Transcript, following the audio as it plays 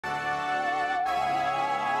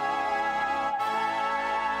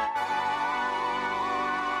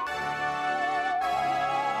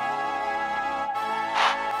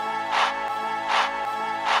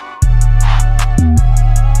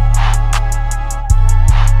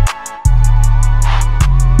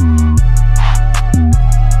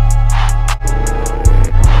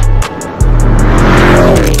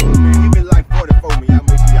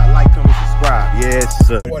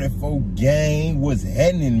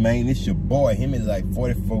good, man? It's your boy, Hemi like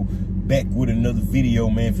 44, back with another video,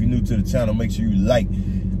 man. If you're new to the channel, make sure you like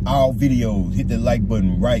all videos. Hit the like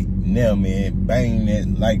button right now, man. Bang that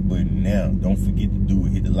like button now. Don't forget to do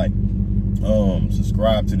it. Hit the like.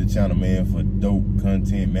 Subscribe to the channel, man, for dope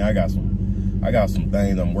content, man. I got some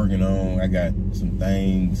things I'm working on. I got some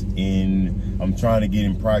things I'm trying to get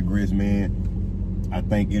in progress, man. I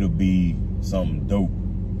think it'll be something dope.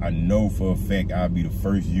 I know for a fact I'll be the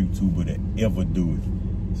first YouTuber to ever do it.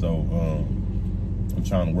 So I'm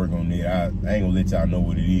trying to work on that. I ain't gonna let y'all know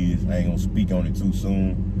what it is. I ain't gonna speak on it too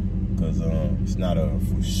soon, because it's not a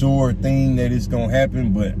for sure thing that it's gonna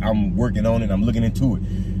happen, but I'm working on it. I'm looking into it.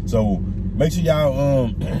 So make sure y'all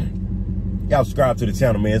y'all subscribe to the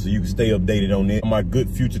channel, man, so you can stay updated on it. My good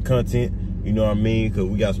future content, you know what I mean? Because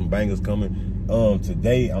we got some bangers coming.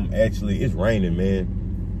 Today it's raining, man.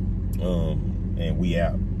 And we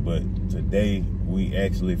out. But today we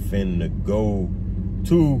actually finna go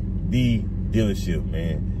to the dealership,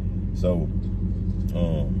 man. So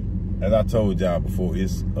as I told y'all before,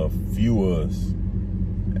 it's a few of us,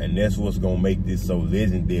 and that's what's gonna make this so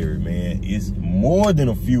legendary, man. It's more than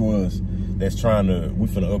a few of us that's we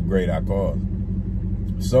finna upgrade our cars.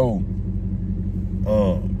 So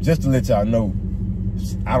just to let y'all know,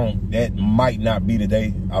 that might not be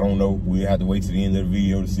today. I don't know. We'll have to wait to the end of the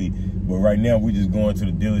video to see. But right now we just going to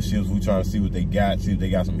the dealerships. We trying to see what they got, see if they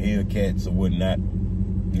got some Hellcats or whatnot.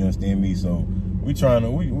 You understand me? So we trying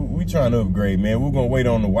to upgrade, man. We're gonna wait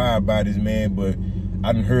on the wide bodies, man, but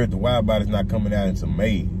I done heard the wide bodies not coming out until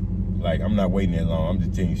May. Like, I'm not waiting that long. I'm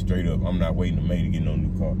just telling you straight up, I'm not waiting to May to get no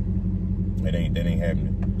new car. That ain't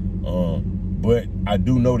happening. But I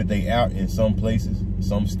do know that they out in some places,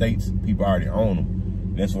 some states, people already own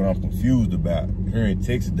them. That's what I'm confused about. Here in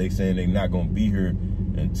Texas, they saying they not gonna be here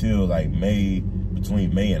until like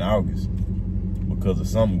between May and August, because of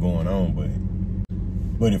something going on.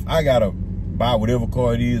 But if I gotta buy whatever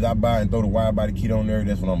car it is I buy and throw the wide body kit on there,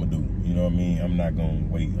 that's what I'm gonna do. You know what I mean? I'm not gonna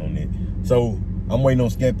wait on that. So I'm waiting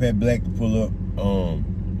on Scat Pack Black to pull up.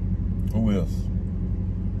 Who else?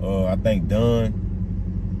 I think Dunn,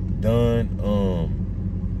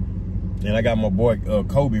 and I got my boy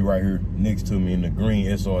Kobe right here next to me in the green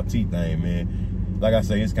SRT thing, man. Like I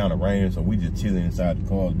say, it's kind of raining, so we just chilling inside the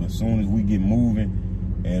cars. But as soon as we get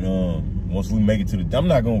moving, and once we make it to I'm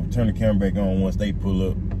not gonna turn the camera back on once they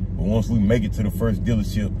pull up. But once we make it to the first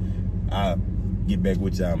dealership, I'll get back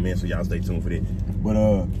with y'all, man. So y'all stay tuned for that. But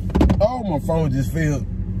oh, my phone just fell.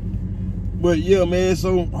 But yeah, man,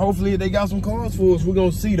 so hopefully they got some cars for us. We're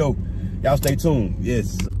gonna see though. Y'all stay tuned.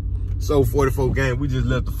 Yes. So 44 gang, we just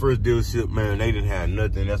left the first dealership, man. They didn't have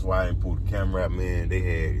nothing. That's why I didn't pull the camera out, man. They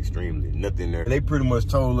had extremely nothing there. They pretty much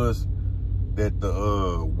told us that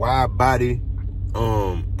the wide body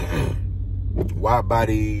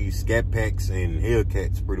Scat Packs and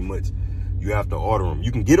Hellcats, pretty much, you have to order them.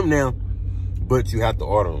 You can get them now, but you have to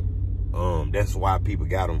order them. That's why people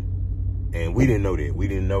got them. And we didn't know that. We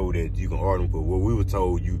didn't know that you can order them. But what we were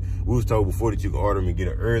told, we was told before that you can order them and get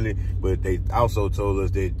it early. But they also told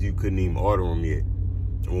us that you couldn't even order them yet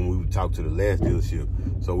when we talked to the last dealership.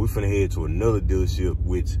 So we finna head to another dealership,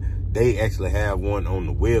 which they actually have one on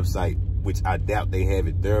the website, which I doubt they have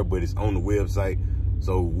it there, but it's on the website.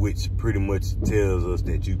 So which pretty much tells us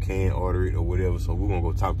that you can order it or whatever. So we're gonna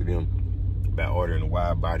go talk to them about ordering a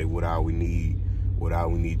wide body, what all we need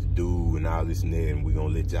to do, and all this and that. And we're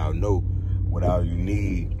gonna let y'all know what all you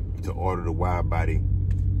need to order the wide body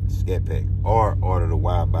Scat Pack or order the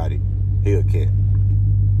wide body Hellcat.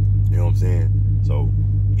 You know what I'm saying? So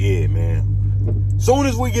yeah, man. Soon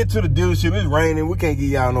as we get to the dealership, it's raining. We can't get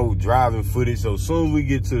y'all no driving footage. So soon as we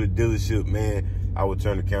get to the dealership, man, I will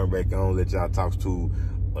turn the camera back on, let y'all talk to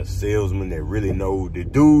a salesman that really know. The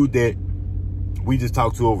dude that we just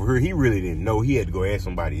talked to over here, he really didn't know. He had to go ask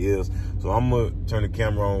somebody else. So I'm gonna turn the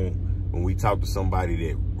camera on when we talk to somebody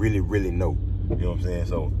that really know. You know what I'm saying?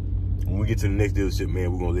 So when we get to the next dealership,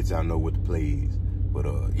 man, we're gonna let y'all know what the play is. But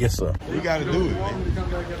yes, sir. You gotta do it,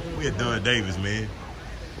 man. We're Dunn Davis, man.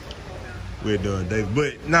 We're Dunn Davis.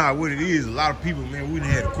 But nah, what it is, a lot of people, man, we done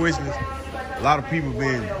had questions. A lot of people we've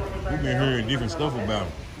been hearing different stuff about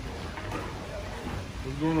them.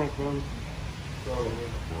 What's going on, fellas? So, we're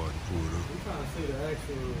trying to see the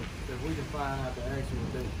actual, if we can find out the actual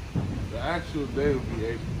date. The actual date will be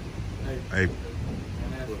April. April.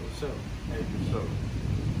 And that's for sure. April.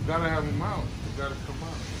 You gotta have them out. You gotta come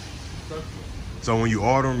out. So when you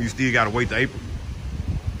order them, you still gotta wait till April?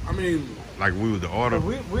 I mean, like we was the order.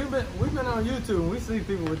 We've been on YouTube and we see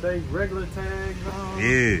people with their regular tags on. Yeah.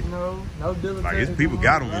 You know, no dealer like tags. It's people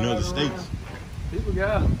got them in other states. People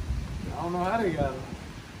got them. I don't know how they got them.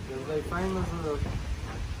 Because they famous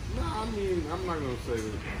No, I mean, I'm not gonna say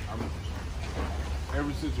that.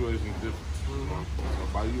 Every situation is different. So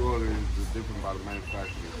by you ordering is different by the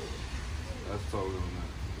manufacturer. That's totally on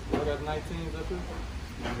that. Y'all got 19s up here?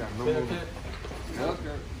 You got no Better more. cat?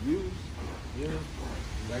 Hellcat, used. Yeah.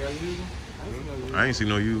 Y'all got used them? I ain't seen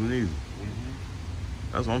no used neither.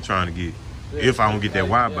 That's what I'm trying to get. If I don't get that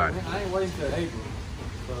wide body. I ain't waiting till April.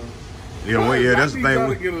 So. Yeah, well, yeah, that's the I be trying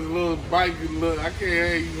to thing. get a little bike and look. I can't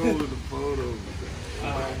have you holding the photos.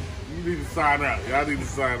 You need to sign out. Y'all need to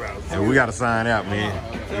sign out. Yeah, we gotta sign out, man.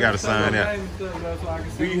 We gotta sign out.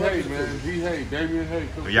 D-Hay, man. D-Hay. Damian Hay.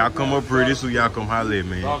 Y'all come up here. This who y'all come holler at,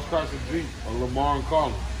 man. Ross Carson Jeep or Lamar and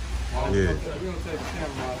Collins. Yeah. We're gonna take the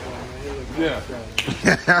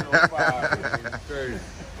camera out there, man. Crazy.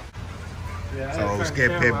 Yeah, So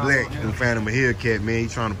Scat Pat Black, we found him a Hellcat, man. He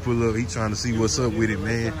trying to pull up. He trying to see what's up with it,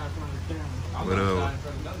 man. But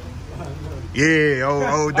yeah,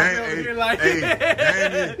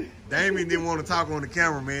 Damien didn't want to talk on the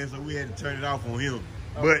camera, man, so we had to turn it off on him.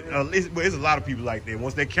 But it's a lot of people like that.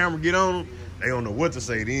 Once that camera get on them, they don't know what to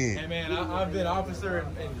say then. Hey man, I've been officer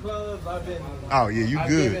in clubs. I've been. Oh yeah, you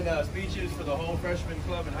good. I've given speeches for the whole freshman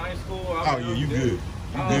club in high school. Oh yeah, you good.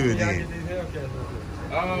 You good then.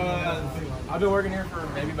 I've been working here for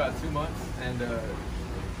maybe about 2 months, and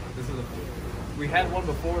this is we had one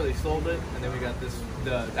before, they sold it, and then we got this.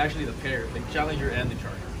 Actually the pair, the Challenger and the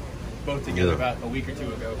Charger, both together about a week or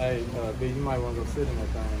two ago. Hey, B, you might want to go sit in that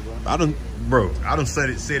thing, bro. I done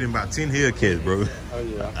said in about 10 Hellcats, bro. Oh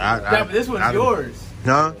yeah. Yeah, but this one's yours.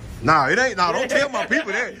 Huh? Nah, it ain't. Nah, don't tell my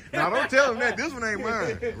people that. Nah, don't tell them that. This one ain't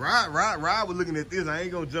mine. Rod was looking at this. I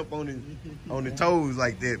ain't gonna jump on the toes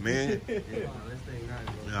like that, man.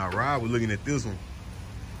 Nah, Rod was looking at this one.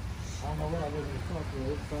 I don't know what I was in the truck for.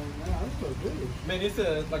 This looks good. Man,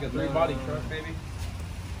 it's like a 3-body truck, baby.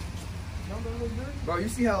 Bro, you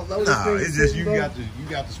see how low Nah, this it's thing just is, you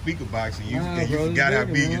got the speaker box and you bro, forgot how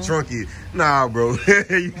big, big your man. trunk is. Nah, bro. You Go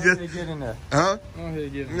ahead, just get in there. huh? Go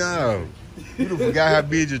ahead, get in there. No. You done forgot how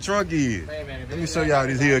big your trunk is. Man, Let me show y'all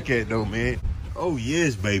this Hellcat though, man. Oh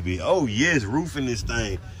yes, baby. Oh yes, roofing this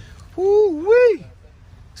thing. Woo wee.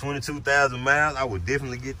 22,000 miles. I would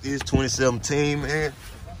definitely get this 2017, man.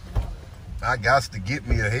 I got to get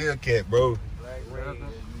me a Hellcat, bro.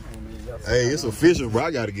 Hey, it's official, bro.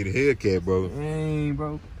 I gotta get a Hellcat, bro. Hey,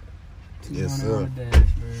 bro. Yes, sir.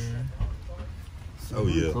 Oh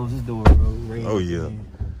yeah. Close this door, bro. Oh yeah.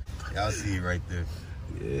 Y'all see it right there.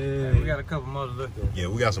 Yeah, we got a couple more to look at. Yeah,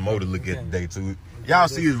 we got some more to look at today too. Y'all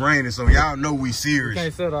see it's raining, so y'all know we serious. We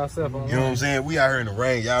can't set ourselves on. You know what I'm saying? We out here in the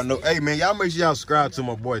rain. Y'all know. Hey man, y'all make sure y'all subscribe to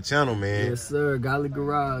my boy channel, man. Yes, sir. Godly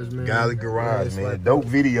Garage, man. Godly Garage, man. Like Dope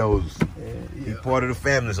videos. Yeah. He part of the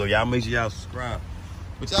family, so y'all make sure y'all subscribe.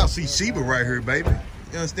 But y'all see Sheba right here, baby.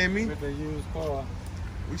 You understand me? With the used car.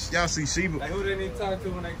 Y'all see Sheba. Like, who they need to talk to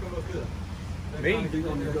when they come up here? Me?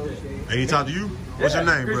 Hey, he talk to you? What's your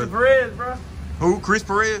name, Christian brother? Perez, bro. Who? Chris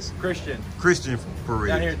Perez? Christian. Christian Perez.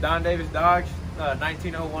 Down here at Don Davis Dodge,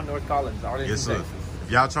 1901 North Collins, Arlington, Yes, sir. Texas.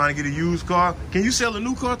 If y'all trying to get a used car, can you sell a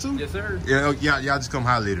new car too? Yes, sir. Yeah, y'all just come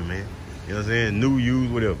holler at him, man. You know what I'm saying? New,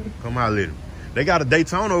 used, whatever. Come holler at him. They got a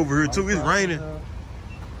Daytona over here too. It's raining.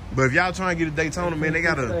 But if y'all trying to get a Daytona, man, they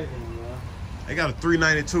got a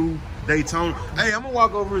 392 Daytona. Hey, I'm gonna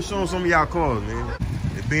walk over here and show them some of y'all cars, man.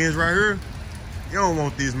 The Benz right here. You don't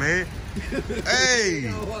want this, man.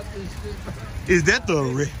 Hey, is that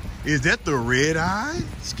the red eye?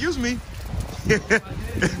 Excuse me.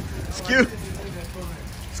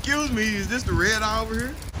 Excuse me. Is this the red eye over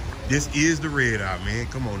here? This is the red eye, man.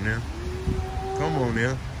 Come on now. Come on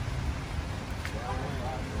now.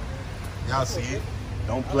 Y'all see it?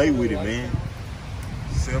 Don't play with it, man.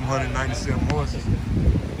 797 horses.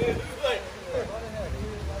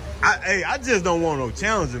 I just don't want no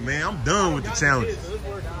challenger, man. I'm done with the challenger.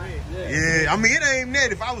 Yeah, I mean, it ain't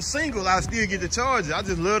that. If I was single, I'd still get the Charger. I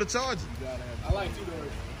just love the Charger. I like 2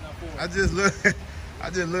 doors, not 4. I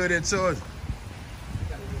just love that Charger.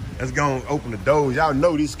 That's gonna open the doors. Y'all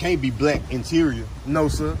know this can't be black interior. No,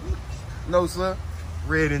 sir. No, sir.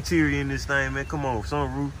 Red interior in this thing, man. Come on,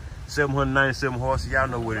 sunroof, 797 horses. Y'all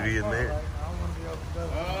know what it is, man.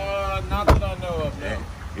 Not that I know of, no.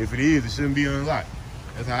 If it is, it shouldn't be unlocked.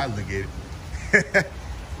 That's how I look at it.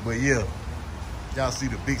 But yeah, y'all see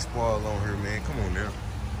the big spoil on here, man. Come on now.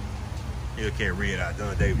 Hellcat red eye,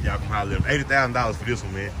 Don Davis. Y'all come holler at him. $80,000 for this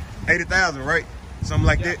one, man. 80,000, right? Something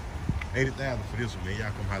like that. 80,000 for this one, man.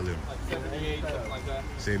 Y'all come holler at him. Like 78, something like that.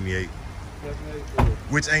 78.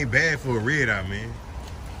 Which ain't bad for a red eye, man.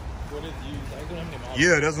 What is used? I don't have any miles.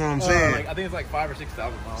 Yeah, that's what I'm saying. I think it's like 5,000 or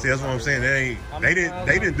 6,000 miles. See, that's what I'm saying. They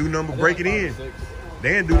didn't do nothing but break it in. They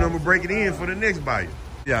didn't do nothing but break it in for the next buyer.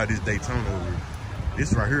 Yeah, this Daytona over here.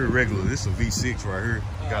 This right here regular. This is a V6 right here.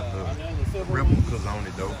 Got the replicas on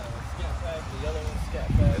it though.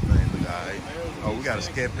 That thing look alright. Oh, we got a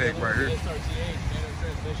scat pack right here.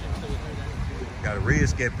 Got a red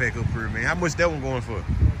scat pack up here, man. How much that one going for?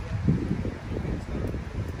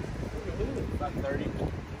 About 30.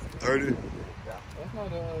 30?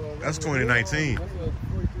 That's 2019.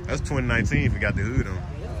 That's 2019 if you got the hood on.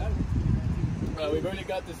 We've already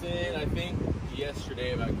got this in, I think,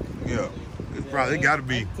 yesterday. Yeah. It's probably, it gotta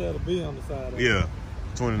be. Tell the B on the side. Yeah.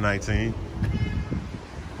 2019.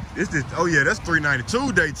 This is, oh yeah, that's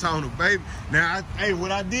 392 Daytona, baby. Now, hey,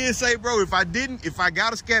 what I did say, bro, if I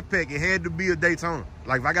got a scat pack, it had to be a Daytona.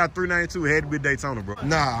 Like, if I got a 392, it had to be a Daytona, bro.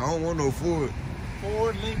 Nah, I don't want no Ford.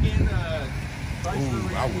 Ford, Lincoln, Ooh,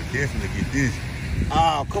 I would definitely get this.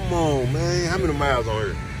 Oh, come on, man. How many miles on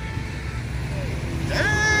here?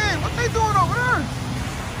 Damn, what they doing over there?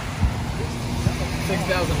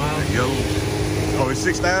 6,000 miles. Yo. Oh, it's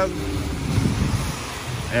 6,000?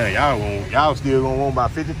 Yeah, y'all still gonna want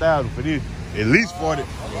about 50,000 for this. At least 40,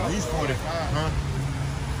 at least 45, huh?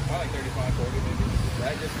 Probably like 35, 40 maybe.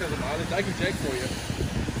 Right, just because of mileage. I can check for you.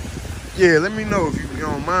 Yeah, let me know if you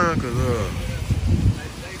don't mind, cause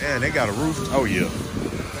man, they got a roof. Oh yeah.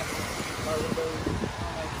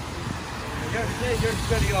 You're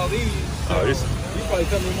studying all these. So Oh, this. you probably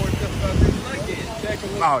tell me more stuff about this than I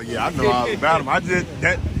can. Oh yeah, I know all about them.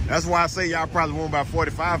 That's why I say y'all probably want about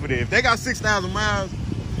 45 for them. If they got 6,000 miles,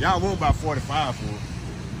 y'all want about 45 for them.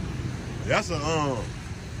 That's a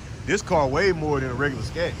this car way more than a regular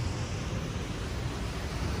scat.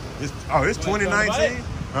 It's 2019.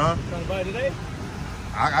 Huh? Trying to buy it today?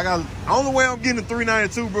 I got only way I'm getting a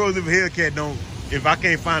 392, bro, is if a Hellcat if I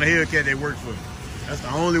can't find a Hellcat that works for me. That's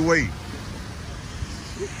the only way.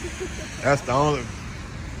 That's the only.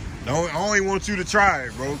 I only want you to try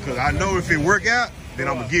it, bro, because I know if it work out, then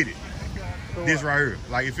I'm gonna get it. This right here,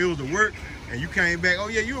 like if it was to work and you came back, oh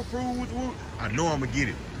yeah, you approved with the wood, I know I'm gonna get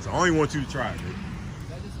it. So I only want you to try it,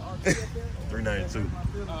 bro. 392.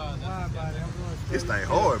 This thing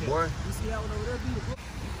hard, boy.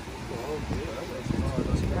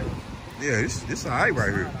 Yeah, this all right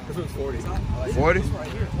right here. This one's 40. 40?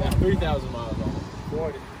 Yeah, 3,000 miles on it.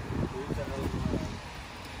 40.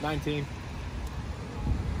 19.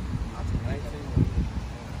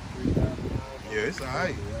 Yeah, it's all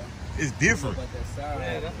right. It's different.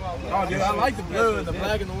 Yeah, that's what oh, dude, I like the blue and the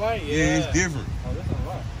black and the white. Yeah, it's different. Oh, this one's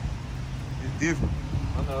what? It's different.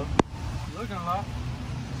 I know. Looking a lot.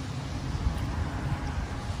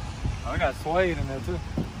 Oh, I got suede in there too.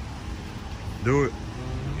 Do it.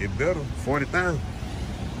 It better. 40,000.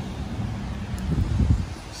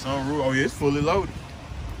 Sunroof. Oh yeah, it's fully loaded.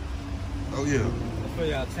 Oh yeah. I'll show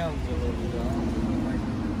y'all challenges a little bit, y'all.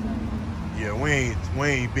 Yeah, we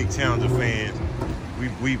ain't big Challenger fans.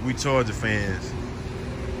 We Charger fans.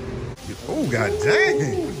 Oh god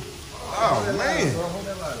dang! Oh man!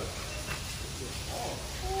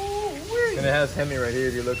 And it has Hemi right here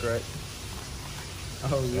if you look right.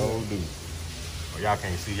 Oh, yeah. Oh dude. Oh, y'all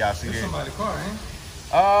can't see. Y'all see that? Somebody's car,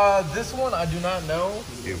 ain't This one I do not know.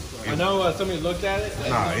 I know somebody looked at it.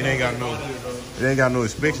 Nah, it ain't got no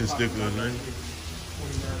inspection sticker or nothing.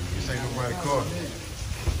 This ain't nobody's car.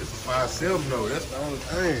 It's a 5.7 though. That's the only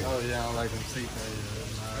thing. Oh, yeah, I don't like them seats.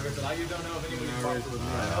 Like you don't know if anybody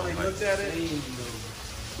looked at it.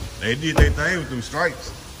 They did their thing with them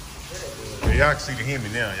stripes. Yeah, y'all can see the Hemi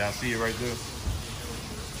now. Y'all see it right there.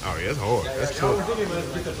 Oh yeah, it's hard. That's I was tough. thinking let's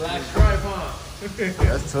get the black stripe, huh?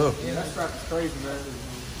 That's tough. Yeah, that stripe is crazy, man.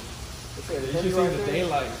 You should see the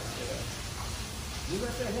daylight. You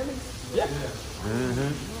got that Hemi? Yeah.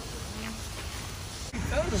 Mm-hmm.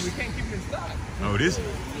 Tell them we can't keep it in stock. Oh, this.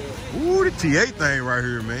 Ooh, the T8 thing right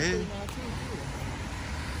here, man.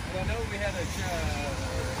 I know we had a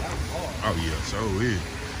Oh yeah, so is.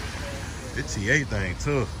 The T8 thing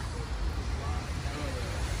tough.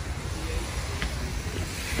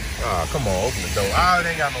 Ah, come on, open the door. Ah, it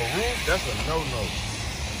ain't got no roof. That's a no-no.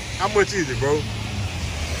 How much is it, bro?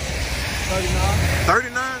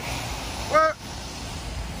 39. 39? What?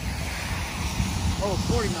 Oh,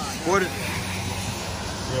 49. 40?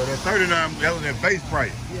 Yeah, that 39, that was that base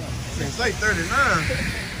price. Yeah. Can't say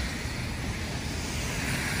 39.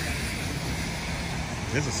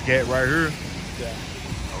 There's a scat right here. Yeah.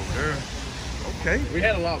 Over there. Okay. We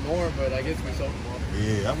had a lot more, but I guess we sold them all.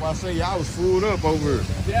 Yeah, that's why I say y'all was fooled up over here.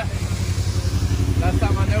 Yeah. Last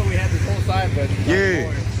time I know we had this whole side, but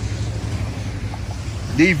Yeah.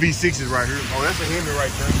 These V6s right here. Oh, that's a Hemi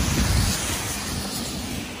right there.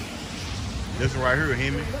 This one right here, a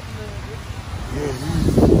Hemi. Yeah.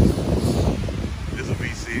 This a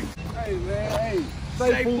V6. Hey, man, hey.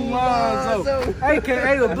 Stay Food Lonzo,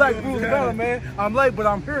 aka the Black Bruce Bella, man. I'm late, but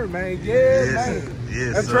I'm here, man. Yeah, man.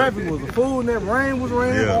 Yes, that traffic was a fool, and that rain was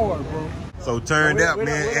raining hard, bro. So turned out,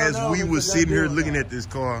 man, as we was sitting here looking at this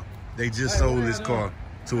car, they just sold this car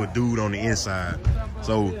to a dude on the inside.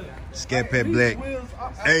 So Scat Pat Black,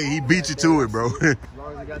 hey, he beat you to it, bro.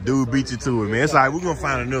 Dude beat you to it, man. It's all right, we're gonna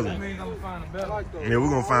find another one. Yeah, we're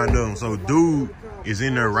gonna find another one. So dude is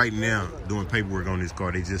in there right now doing paperwork on this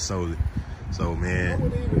car. They just sold it. So man,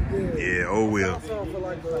 yeah, oh well.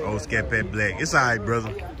 Oh, Scat Pat Black. It's all right, brother.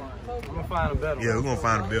 I'm gonna find a better one. Yeah, we're gonna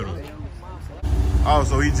find a better one. Oh,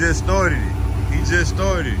 so he just started it. He just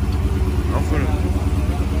started it. I'm finna.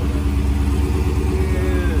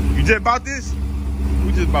 You just bought this?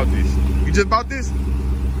 Who just bought this? You just bought this?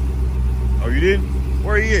 Oh, you did?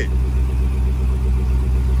 Where he at?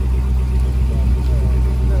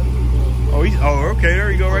 Oh, okay,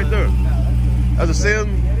 there you go, right there. That's a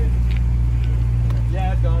salesman.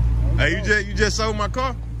 Yeah, it's gone. Hey, you just sold my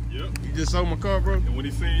car? Yep. You just sold my car, bro? And when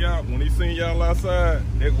he seen y'all outside,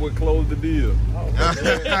 that's what closed the deal. I'm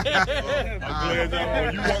glad y'all,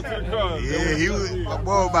 when you walked to the car. Yeah, he was, my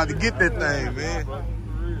boy about to get that thing, man.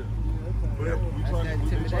 But we trying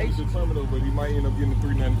to determine though, but he might end up getting the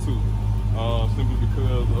 392. Simply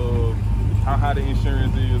because of how high the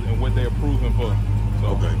insurance is and what they're approving for. So,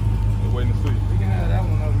 okay. We're waiting to see. We can have that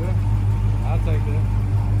one over there. I'll take that.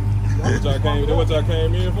 That's what y'all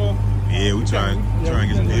came in for? Yeah, we trying to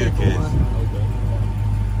get some Hellcats. Okay.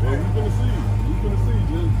 Well, we finna see.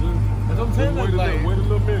 That's what I'm telling you. Wait a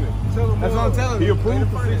little minute. That's what I'm telling you. He approved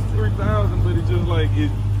for 63,000, but it's just like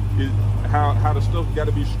how the stuff got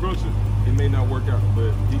to be structured. It may not work out,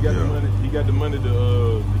 but he got the money. He got the money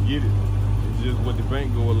to get it. It's just what the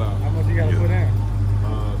bank go allow. How much he got to put in?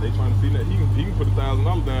 They trying to see that he can put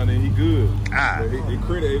 $1,000 down and he good. Ah. They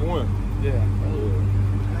credit A1. Yeah.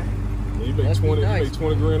 He make 20. He make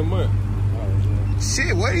 20 grand a month.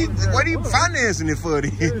 Shit, what are you financing it for? 20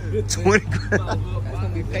 grand. That's gonna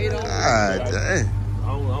be paid off. Ah, dang. I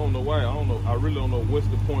don't know why. I really don't know what's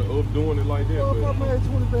the point of doing it like that. Well, if I made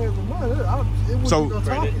 20 bands a month, it wouldn't So- be no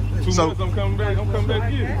talking. 2 months, I'm coming back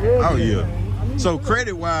to get it. Oh yeah. So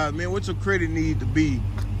credit wise, man, what's your credit need to be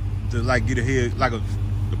to like get ahead, like the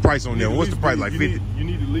price on there? What's the price, like 50? You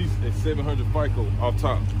need at least a 700 FICO off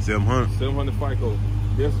top. 700. 700 FICO.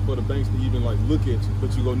 That's for the banks to even like look at you,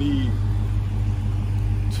 but you're gonna need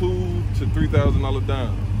 $2,000 to $3,000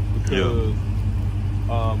 down because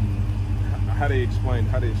how they explain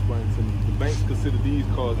to me, the banks consider these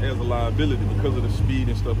cars as a liability because of the speed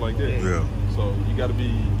and stuff like that. Yeah. So you got to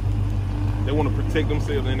be. They want to protect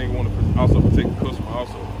themselves and they want to also protect the customer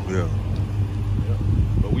also. Yeah.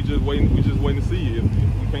 But we just waiting to see if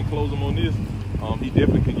we can't close them on this. He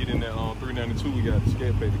definitely can get in that 392. We got the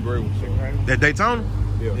Scat Pat, the gray one. So. That Daytona?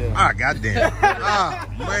 Yeah. Ah, goddamn. Ah,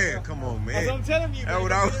 man, come on, man. That's what I'm telling you. That's Man.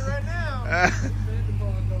 what I was- Right now.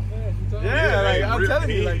 Yeah, like, I'm telling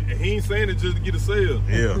you, like, he ain't saying it just to get a sale.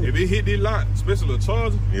 Yeah. If it hit this lot, especially a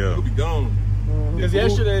Charger, it'll be gone. Because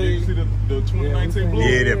yesterday, you see the 2019 blue?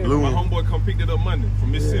 Yeah, that blue My one. homeboy come pick it up Monday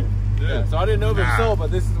from Mississippi. yeah, so I didn't know if it was sold,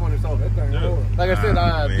 but this is when it sold. That thing Yeah. hard. Like I said,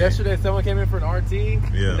 Ah, man. yesterday someone came in for an RT.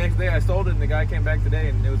 Yeah. The next day I sold it, and the guy came back today,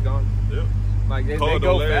 and it was gone. Yeah. Like they Car go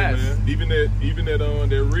don't last, fast. man. Even that red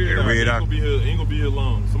eye, ain't gonna be here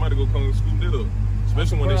long. Somebody go come and scoop that up.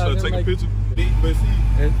 Especially when they start taking pictures. But see,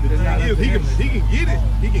 the thing is, he can get it.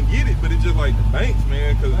 He can get it, but it's just like the banks,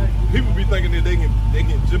 man. Because people be thinking that they can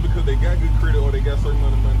just because they got good credit or they got certain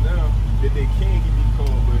amount of money down, that they can give you the car.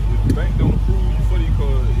 But if the bank don't approve you for your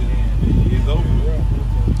car, it's over.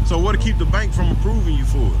 So what to keep the bank from approving you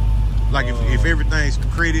for it? Like if everything's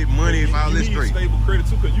credit, money, if all you this need straight. stable credit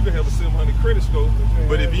too, because you can have a 700 credit score,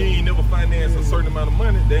 but if you ain't never financed a certain amount of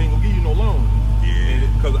money, they ain't gonna give you no loan. Yeah.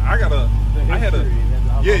 Because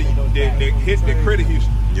that credit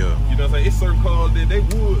history. Yeah. You know what I'm saying? It's certain cars that they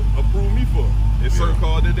would approve me for. It's certain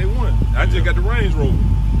cars that they want. I just got the Range Rover.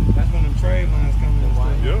 That's when them trade lines come in.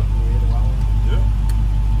 Yeah. Yeah.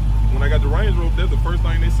 When I got the Range Rover, that's the first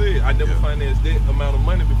thing they said. I never financed that amount of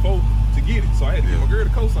money before to get it. So I had to get my girl to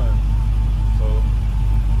co-sign. So,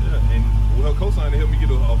 yeah. And with her co-sign, it helped me get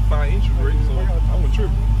a 5 interest rate. So I went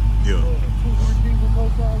tripping. Yeah.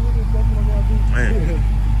 Man.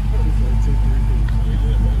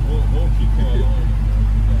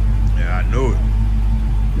 Yeah, I know it.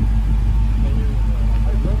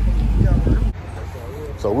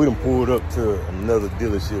 So we done pulled up to another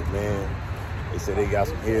dealership, man. They said they got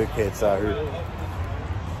some Hellcats out here.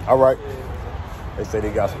 All right. They say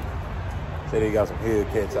they got some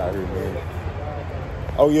Hellcats out here, man.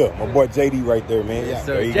 Oh yeah, my boy JD right there, man. Yes,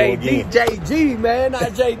 There sir. you go JD, again. JG, man, not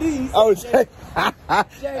JD. Oh,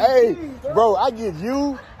 hey, bro, I get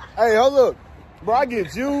you. Hey, hold up. Bro, I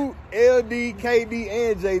get you, LD, KD,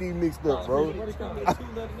 and JD mixed up, bro.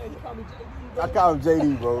 I call him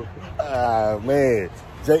JD, bro. Ah, man.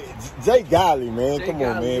 Jay Godly, man. Jay Come on,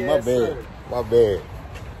 Godly, man. yes, My bad. sir. My bad.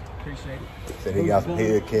 Appreciate it. So they got some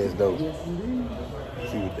Hellcats, though.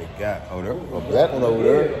 See what they got. Oh, there. A black one over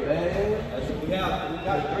there. We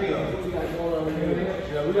got 3 of them. We got 4 over here.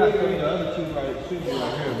 Yeah, we got 3. The other 2 right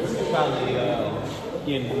here. We're probably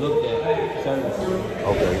getting looked at.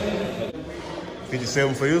 Okay.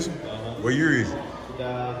 57 for this one? What year is it?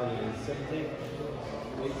 2017.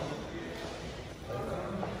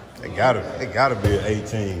 They gotta be an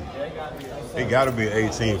 18. They gotta be an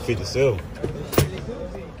 18, 57. You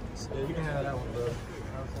can have that one, bro.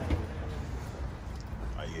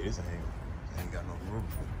 Oh yeah, this ain't got no room.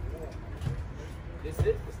 This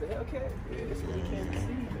it? It's the Hellcat? Yeah, it's what you can't see,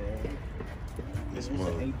 man. This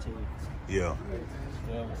mother. 18. Yeah.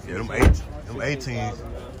 Yeah, them 18s.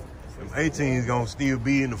 Them 18s gonna still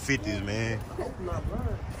be in the 50s, man.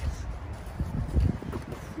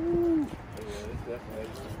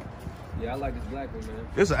 Yeah, I like this black one, man.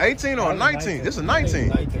 This an 18 or a 19? This a 19.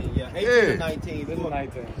 19, yeah. 18 Yeah. and 19. This is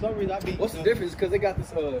 19. For some reason, I be. What's the difference? Because they got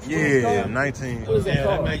this, Yeah, 19. What is that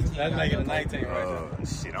called? That's making a 19 Shit,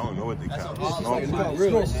 I don't know what they call it. It's Snorkel. called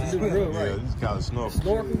real. It's real, Yeah, right? this is called a snorkel.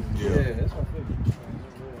 Snorkel? Yeah. That's what I figured.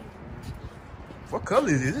 What color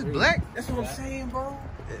is it? Is it black? That's what I'm saying, bro.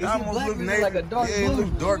 It almost black look or is it navy. like a dark Yeah, it blue?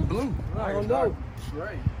 looks dark blue. I don't know.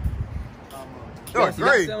 Right. Dark Y'all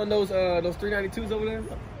gray. selling those 392s over there?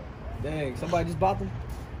 Dang, somebody just bought them?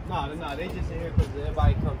 No, they just in here because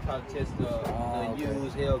everybody come try to test the okay.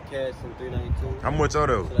 used Hellcats and 392. How much are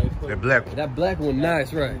those? That black one. That black one,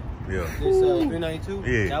 nice, right? Yeah. This 392?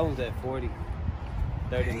 Yeah. That one's at 40.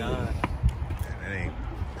 39. That ain't.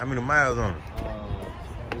 How many miles on it?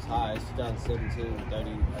 It's high. It's 2017, 30,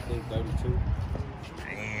 I think 32.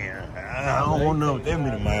 Damn. I don't want none with that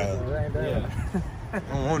many miles. Yeah. I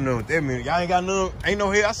don't want none with that many. Y'all ain't got none. Ain't no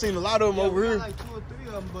here. I seen a lot of them over we here. got like 2 or 3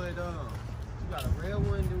 of them, but we got a red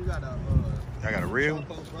one, then we got a I got a red one.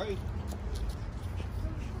 charcoal gray.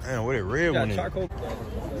 Damn, what that red one is? Charcoal.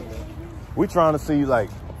 We trying to see like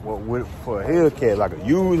what for a Hellcat, like a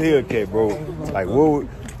used Hellcat, bro. Like what?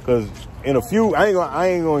 Cause in a few, I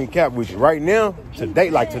ain't gonna cap with you right now. Today,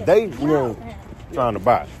 we ain't trying to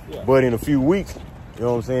buy. But in a few weeks, you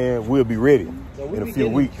know what I'm saying? We'll be ready So we in a be few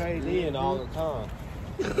getting weeks. trade in all the time.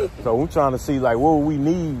 So we're trying to see like what we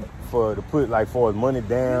need to put like for as money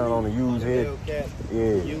down on a used head. Hellcat,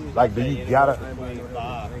 Yeah. used, Like do you gotta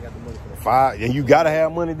 5? And you gotta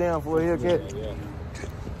have money down for a Hellcat? Yeah.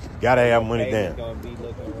 Gotta have money down. Gonna be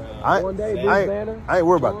looking around. I ain't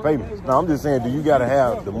worried about the payments. No, I'm just saying, do you gotta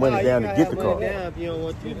have the money down to get the car? Down if you don't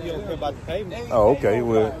want to, if you don't care about the payment. Oh, okay.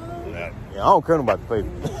 Well, yeah, I don't care about the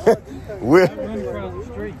payment.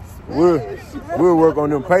 we'll work on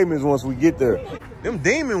them payments once we get there. Them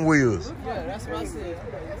demon wheels. Yeah, that's what I said.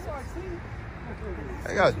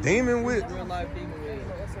 They got demon wheels. Real life demon wheel.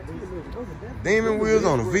 Demon wheels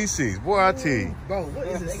on the V6. Boy, I tell you. Bro, what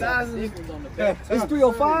is the size of this? On the back. It's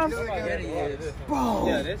 305s? Yeah, it is. Bro,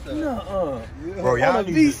 Yeah, that's a nuh-uh. Bro, y'all On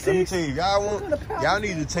a need to, let me V6? tell you, y'all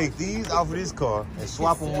need to take these off of this car and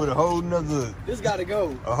swap them with a whole nother This gotta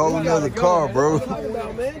go. car, bro. What you talking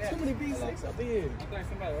about, man? Too many V6 up here.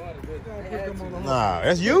 Nah,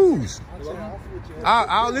 that's used.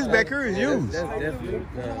 All this back here is used. That's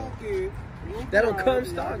definitely. That don't come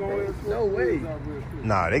stock, bro. No way.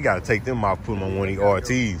 Nah, they gotta take them off, put them on one of these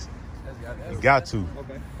RTs. You got to.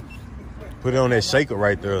 Put it on that shaker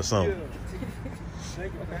right there or something.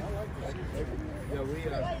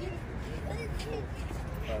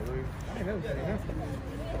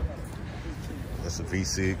 That's a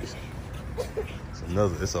V6.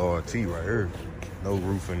 It's an RT right here. No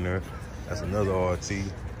roof in there. That's another RT.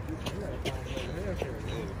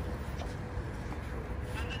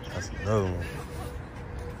 That's another one.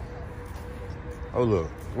 Oh look,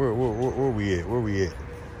 where we at? Where we at?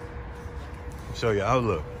 I'll show you. Oh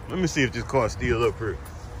look. Let me see if this car's still up here.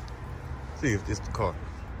 See if this the car.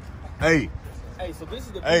 Hey. Hey, so this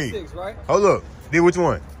is the Hey. V6, right? Hold up. Did which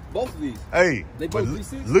one? Both of these. Hey. They but both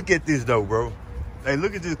V6? look at this though, bro. Hey,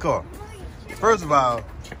 look at this car. First of all,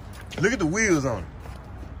 look at the wheels on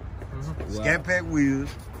it. Scat pack wheels.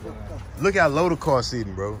 Look how low the car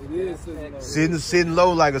sitting, bro. It is Sitting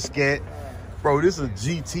low like a scat. Bro, this is a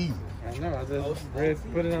GT. I know, I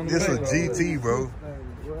just put it on the This is a GT, bro.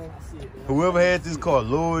 Whoever had this car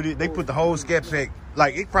lowered it. They put the whole scat pack,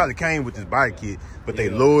 like it probably came with this body kit, but they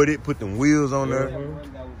lowered it, put them wheels on there.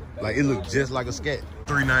 Like, it looked just like a Scat.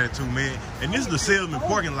 392, man. And this is the salesman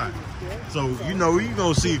parking lot. So, you know, you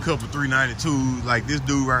gonna see a couple 392s. Like this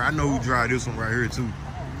dude right, I know who drive this one right here too.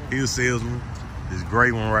 He's a salesman. This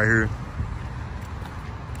gray one right here.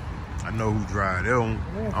 I know who drive that one.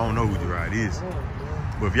 I don't know who drive this.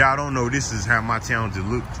 But if y'all don't know, this is how my Challenger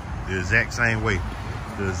looked. The exact same way.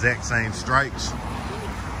 The exact same stripes.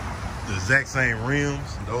 The exact same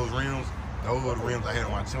rims. Those are the rims I had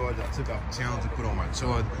on my Charger. I took off the Challenger, put on my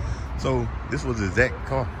Charger. So this was the exact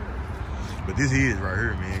car. But this is right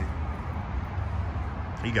here, man.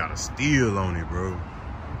 He got a steel on it, bro.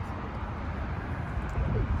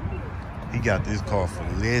 He got this car for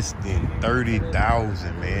less than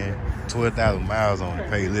 30,000, man. 12,000 miles on it,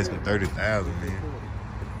 paid less than 30,000, man.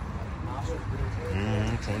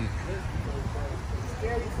 20.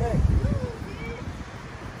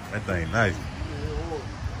 That thing nice.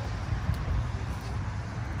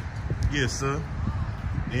 Yes, sir.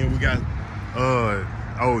 Then we got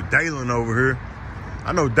old Dalen over here.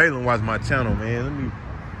 I know Dalen watch my channel, man.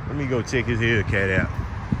 Let me go check his Hellcat out.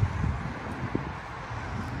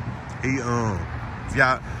 He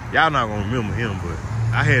y'all not gonna remember him, but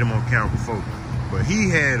I had him on camera before. But he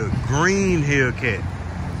had a green Hellcat.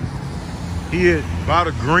 He had bought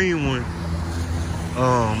a green one.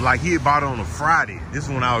 Like he had bought it on a Friday. This is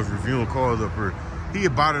when I was reviewing cars up here. He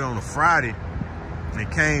had bought it on a Friday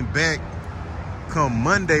and came back come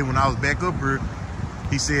Monday when I was back up here.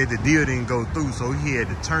 He said the deal didn't go through, so he had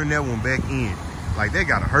to turn that one back in. Like, that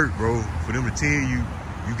gotta hurt, bro. For them to tell you,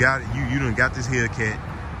 you done got this Hellcat.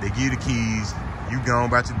 They give you the keys. You gone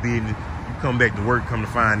about your business. You come back to work, come to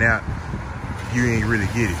find out you ain't really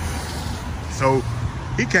get it. So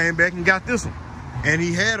he came back and got this one, and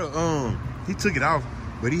he had a he took it off,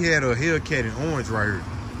 but he had a Hellcat in orange right here.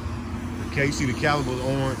 Okay, you see the caliber's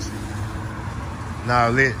orange.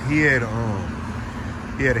 Now he had a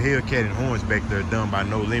Hellcat in orange back there done by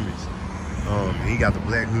Nolimitz. He got the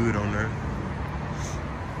black hood on there.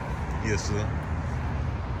 Yes, sir.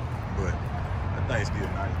 But that thing's still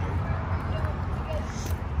nice though.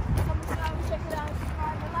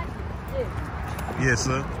 Yes,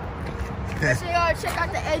 sir. Make sure y'all check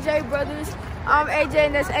out the AJ Brothers. I'm AJ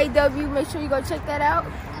and that's AW. Make sure you go check that out.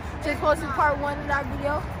 Just posted part 1 of that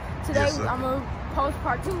video. Today Yes, I'm gonna post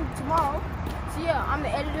part 2 tomorrow. So yeah, I'm the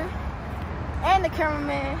editor and the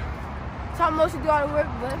cameraman. So I mostly do all the work,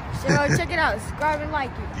 but check it out. Subscribe and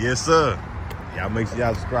like it. Yes, sir. Y'all make sure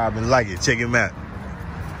y'all subscribe and like it. Check him out.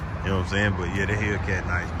 You know what I'm saying? But yeah, the Hellcat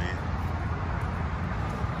nice, man.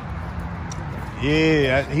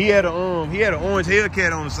 Yeah, he had an orange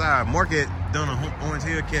Hellcat on the side. Mark had done an orange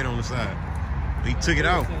Hellcat on the side. He took it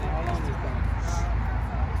out.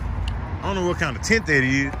 I don't know what kind of tint that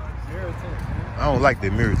is. I don't like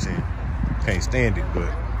that mirror tint. Can't stand it, but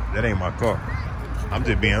that ain't my car. I'm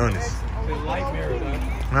just being honest. It's light mirror, though.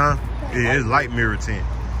 Huh? Yeah, it's light mirror tint.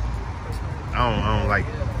 I don't like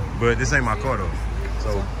it. But this ain't my car though.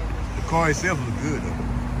 So the car itself looks good though.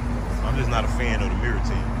 I'm just not a fan of the mirror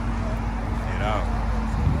tint. At all.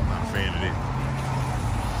 Not a fan of it.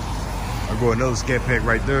 I go another Scat Pack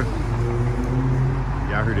right there.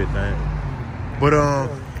 Y'all heard that thing. But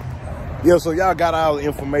yeah, so y'all got all the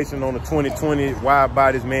information on the 2020 wide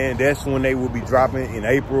bodies, man. That's when they will be dropping in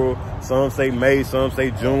April. Some say May, some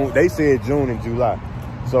say June. They said June and July.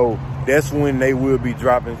 So that's when they will be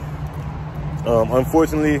dropping.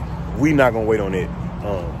 Unfortunately, we not gonna wait on it.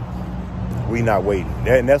 We not waiting.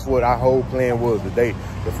 And that's what our whole plan was today,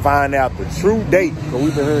 to find out the true date, because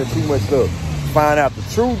we've been hearing too much stuff. Find out the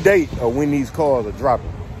true date of when these cars are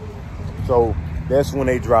dropping. So that's when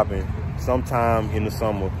they dropping, sometime in the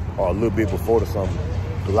summer or a little bit before the summer.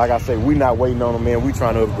 But like I say, we not waiting on them, man. We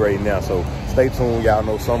trying to upgrade now. So stay tuned. Y'all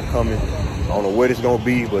know something coming. I don't know what it's gonna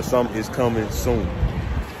be, but something is coming soon.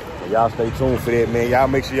 So y'all stay tuned for that, man. Y'all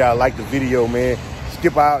make sure y'all like the video, man.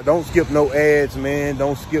 Skip out. Don't skip no ads, man.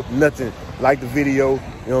 Don't skip nothing. Like the video. You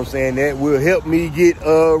know what I'm saying? That will help me get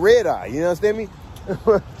red eye. You understand me?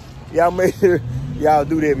 Y'all make sure y'all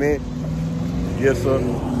do that, man. Yes, sir.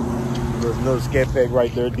 There's another Scat Pack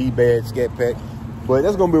right there. D-Bad Scat Pack. But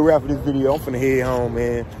that's going to be a wrap for this video. I'm finna head home,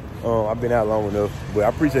 man. I've been out long enough. But I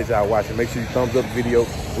appreciate y'all watching. Make sure you thumbs up the video.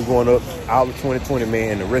 We're going up all of 2020,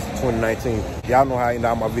 man, and the rest of 2019. Y'all know how I end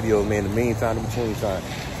all my videos, man. In the meantime, in between time.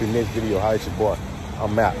 See the next video. Hi, it's your boy.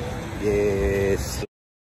 I'm out. Yes.